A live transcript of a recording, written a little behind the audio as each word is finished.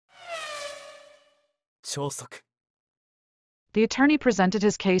超速 The attorney presented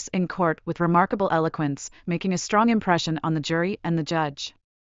his case in court with remarkable eloquence, making a strong impression on the jury and the judge.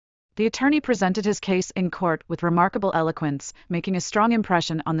 The attorney presented his case in court with remarkable eloquence, making a strong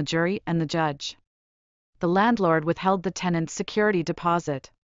impression on the jury and the judge. The landlord withheld the tenant's security deposit.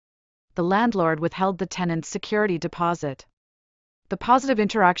 The landlord withheld the tenant's security deposit. The positive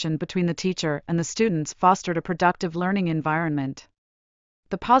interaction between the teacher and the students fostered a productive learning environment.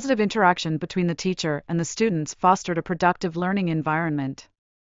 The positive interaction between the teacher and the students fostered a productive learning environment.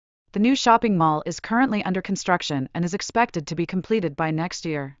 The new shopping mall is currently under construction and is expected to be completed by next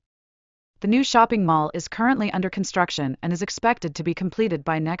year. The new shopping mall is currently under construction and is expected to be completed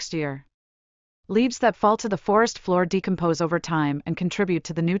by next year. Leaves that fall to the forest floor decompose over time and contribute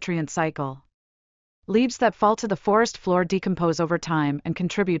to the nutrient cycle. Leaves that fall to the forest floor decompose over time and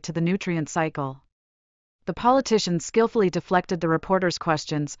contribute to the nutrient cycle. The politician skillfully deflected the reporter's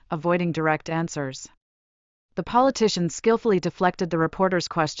questions, avoiding direct answers. The politician skillfully deflected the reporter's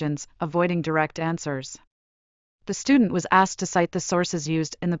questions, avoiding direct answers. The student was asked to cite the sources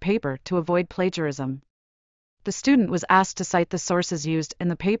used in the paper to avoid plagiarism. The student was asked to cite the sources used in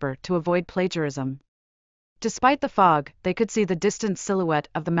the paper to avoid plagiarism. Despite the fog, they could see the distant silhouette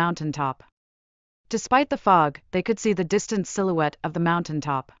of the mountaintop. Despite the fog, they could see the distant silhouette of the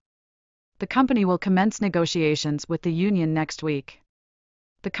mountaintop. The company will commence negotiations with the union next week.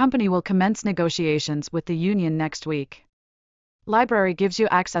 The company will commence negotiations with the union next week. Library gives you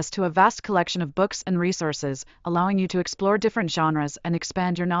access to a vast collection of books and resources, allowing you to explore different genres and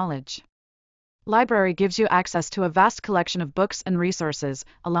expand your knowledge. Library gives you access to a vast collection of books and resources,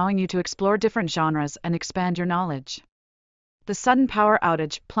 allowing you to explore different genres and expand your knowledge. The sudden power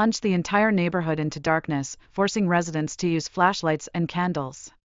outage plunged the entire neighborhood into darkness, forcing residents to use flashlights and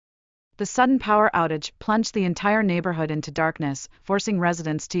candles. The sudden power outage plunged the entire neighborhood into darkness, forcing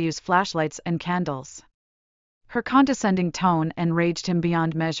residents to use flashlights and candles. Her condescending tone enraged him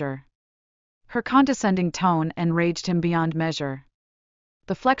beyond measure. Her condescending tone enraged him beyond measure.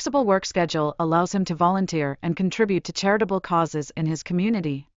 The flexible work schedule allows him to volunteer and contribute to charitable causes in his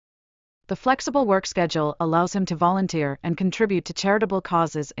community. The flexible work schedule allows him to volunteer and contribute to charitable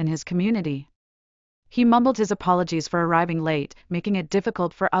causes in his community. He mumbled his apologies for arriving late, making it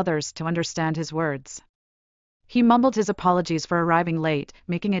difficult for others to understand his words. He mumbled his apologies for arriving late,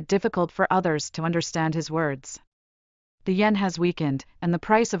 making it difficult for others to understand his words. The yen has weakened, and the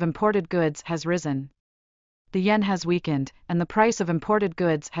price of imported goods has risen. The yen has weakened, and the price of imported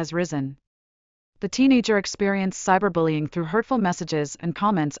goods has risen. The teenager experienced cyberbullying through hurtful messages and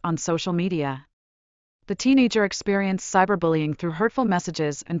comments on social media. The teenager experienced cyberbullying through hurtful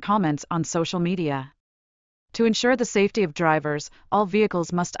messages and comments on social media. To ensure the safety of drivers, all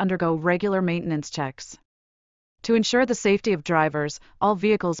vehicles must undergo regular maintenance checks. To ensure the safety of drivers, all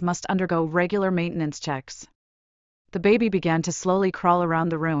vehicles must undergo regular maintenance checks. The baby began to slowly crawl around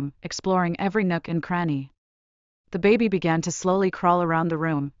the room, exploring every nook and cranny. The baby began to slowly crawl around the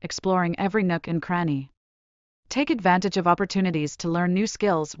room, exploring every nook and cranny. Take advantage of opportunities to learn new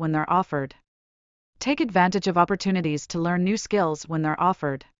skills when they're offered. Take advantage of opportunities to learn new skills when they're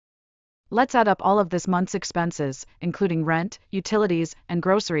offered. Let's add up all of this month's expenses, including rent, utilities, and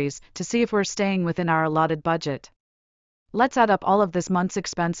groceries, to see if we're staying within our allotted budget. Let's add up all of this month's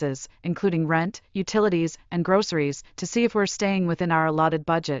expenses, including rent, utilities, and groceries, to see if we're staying within our allotted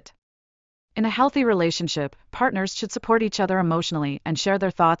budget. In a healthy relationship, partners should support each other emotionally and share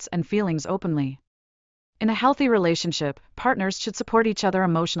their thoughts and feelings openly. In a healthy relationship, partners should support each other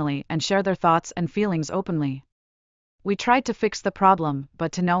emotionally and share their thoughts and feelings openly. We tried to fix the problem,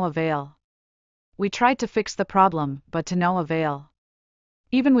 but to no avail. We tried to fix the problem, but to no avail.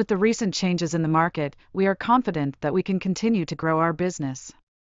 Even with the recent changes in the market, we are confident that we can continue to grow our business.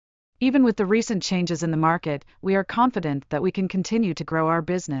 Even with the recent changes in the market, we are confident that we can continue to grow our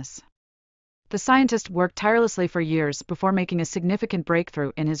business. The scientist worked tirelessly for years before making a significant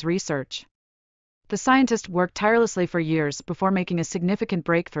breakthrough in his research. The scientist worked tirelessly for years before making a significant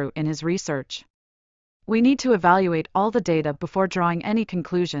breakthrough in his research. We need to evaluate all the data before drawing any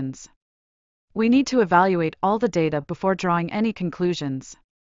conclusions. We need to evaluate all the data before drawing any conclusions.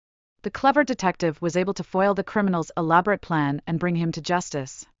 The clever detective was able to foil the criminal's elaborate plan and bring him to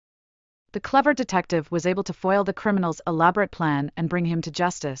justice. The clever detective was able to foil the criminal's elaborate plan and bring him to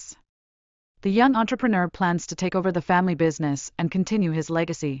justice. The young entrepreneur plans to take over the family business and continue his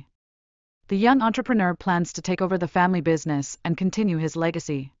legacy. The young entrepreneur plans to take over the family business and continue his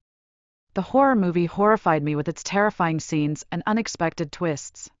legacy. The horror movie horrified me with its terrifying scenes and unexpected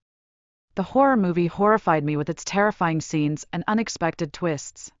twists. The horror movie horrified me with its terrifying scenes and unexpected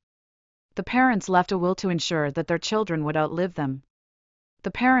twists. The parents left a will to ensure that their children would outlive them.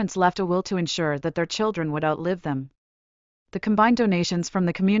 The parents left a will to ensure that their children would outlive them. The combined donations from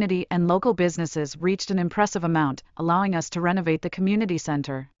the community and local businesses reached an impressive amount, allowing us to renovate the community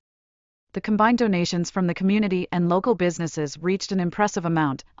center. The combined donations from the community and local businesses reached an impressive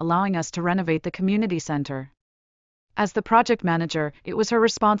amount, allowing us to renovate the community center. As the project manager, it was her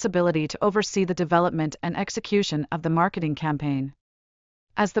responsibility to oversee the development and execution of the marketing campaign.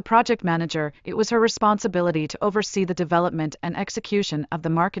 As the project manager, it was her responsibility to oversee the development and execution of the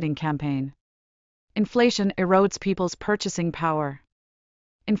marketing campaign. Inflation erodes people's purchasing power.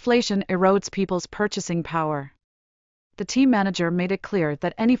 Inflation erodes people's purchasing power. The team manager made it clear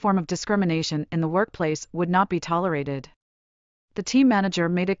that any form of discrimination in the workplace would not be tolerated. The team manager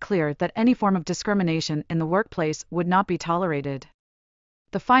made it clear that any form of discrimination in the workplace would not be tolerated.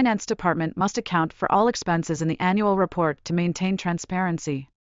 The finance department must account for all expenses in the annual report to maintain transparency.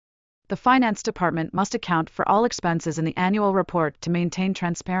 The finance department must account for all expenses in the annual report to maintain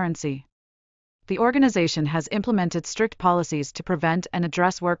transparency. The organization has implemented strict policies to prevent and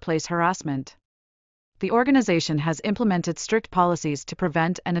address workplace harassment. The organization has implemented strict policies to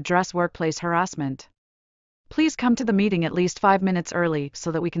prevent and address workplace harassment. Please come to the meeting at least 5 minutes early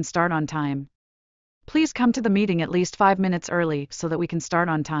so that we can start on time. Please come to the meeting at least 5 minutes early so that we can start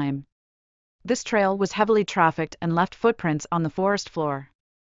on time. This trail was heavily trafficked and left footprints on the forest floor.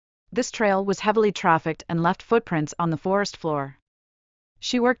 This trail was heavily trafficked and left footprints on the forest floor.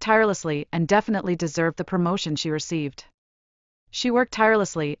 She worked tirelessly and definitely deserved the promotion she received. She worked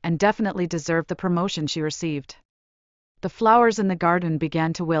tirelessly and definitely deserved the promotion she received. The flowers in the garden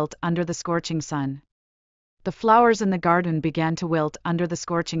began to wilt under the scorching sun. The flowers in the garden began to wilt under the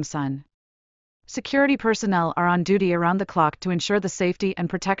scorching sun. Security personnel are on duty around the clock to ensure the safety and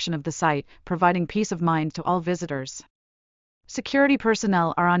protection of the site, providing peace of mind to all visitors. Security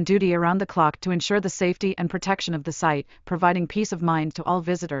personnel are on duty around the clock to ensure the safety and protection of the site, providing peace of mind to all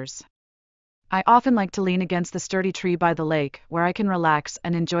visitors. I often like to lean against the sturdy tree by the lake, where I can relax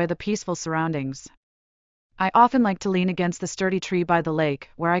and enjoy the peaceful surroundings. I often like to lean against the sturdy tree by the lake,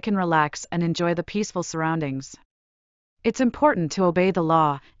 where I can relax and enjoy the peaceful surroundings. It's important to obey the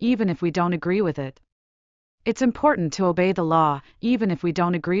law, even if we don't agree with it. It's important to obey the law, even if we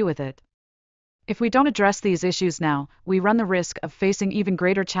don't agree with it. If we don't address these issues now, we run the risk of facing even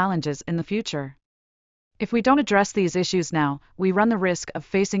greater challenges in the future. If we don't address these issues now, we run the risk of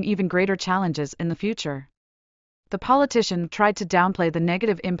facing even greater challenges in the future. The politician tried to downplay the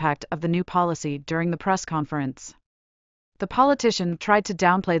negative impact of the new policy during the press conference. The politician tried to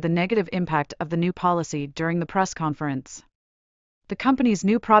downplay the negative impact of the new policy during the press conference. The company's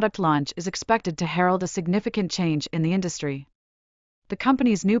new product launch is expected to herald a significant change in the industry. The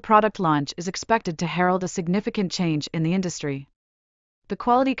company's new product launch is expected to herald a significant change in the industry. The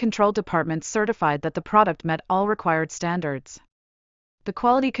Quality Control Department certified that the product met all required standards. The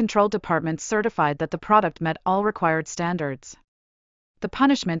Quality Control Department certified that the product met all required standards. The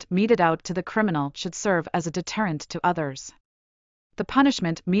punishment meted out to the criminal should serve as a deterrent to others. The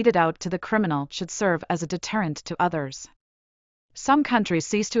punishment meted out to the criminal should serve as a deterrent to others. Some countries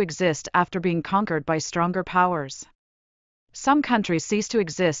cease to exist after being conquered by stronger powers. Some countries cease to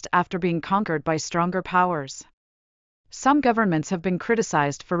exist after being conquered by stronger powers. Some governments have been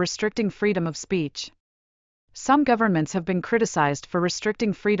criticized for restricting freedom of speech. Some governments have been criticized for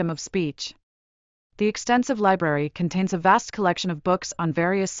restricting freedom of speech. The extensive library contains a vast collection of books on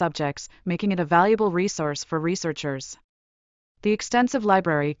various subjects, making it a valuable resource for researchers. The extensive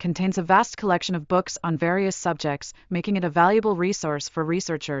library contains a vast collection of books on various subjects, making it a valuable resource for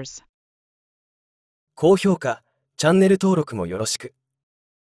researchers. 高評価、チャンネル登録もよろしく。